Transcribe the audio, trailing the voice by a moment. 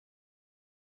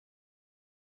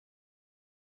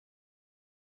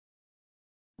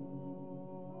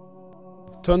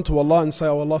Turn to Allah and say,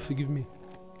 "Oh Allah, forgive me."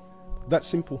 That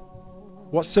simple.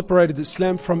 What separated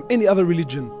Islam from any other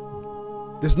religion?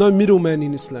 There's no middleman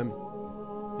in Islam.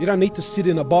 You don't need to sit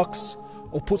in a box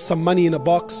or put some money in a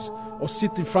box or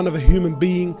sit in front of a human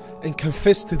being and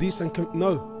confess to this and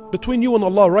no. Between you and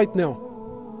Allah right now.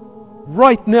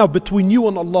 Right now, between you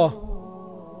and Allah.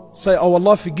 Say, "Oh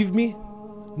Allah, forgive me."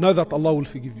 Know that Allah will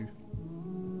forgive you.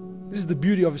 This is the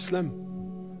beauty of Islam.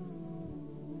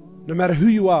 No matter who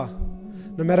you are,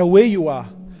 no matter where you are,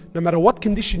 no matter what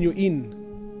condition you're in,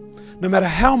 no matter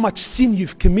how much sin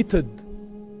you've committed,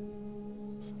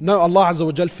 know Allah Azza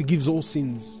wa Jal forgives all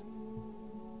sins.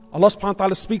 Allah subhanahu wa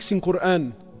ta'ala speaks in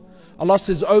Quran. Allah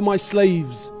says, "O my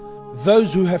slaves,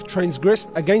 those who have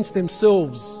transgressed against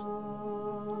themselves,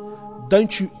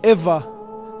 don't you ever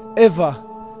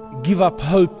give up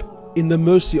hope in the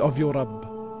mercy of your Rabb,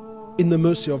 in the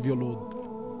mercy of your Lord.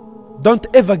 Don't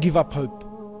ever give up hope."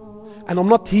 And I'm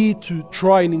not here to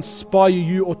try and inspire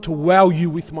you or to wow you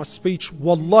with my speech.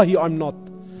 Wallahi, I'm not.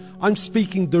 I'm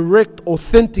speaking direct,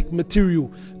 authentic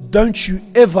material. Don't you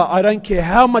ever, I don't care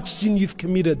how much sin you've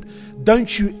committed,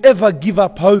 don't you ever give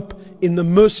up hope in the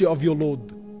mercy of your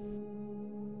Lord.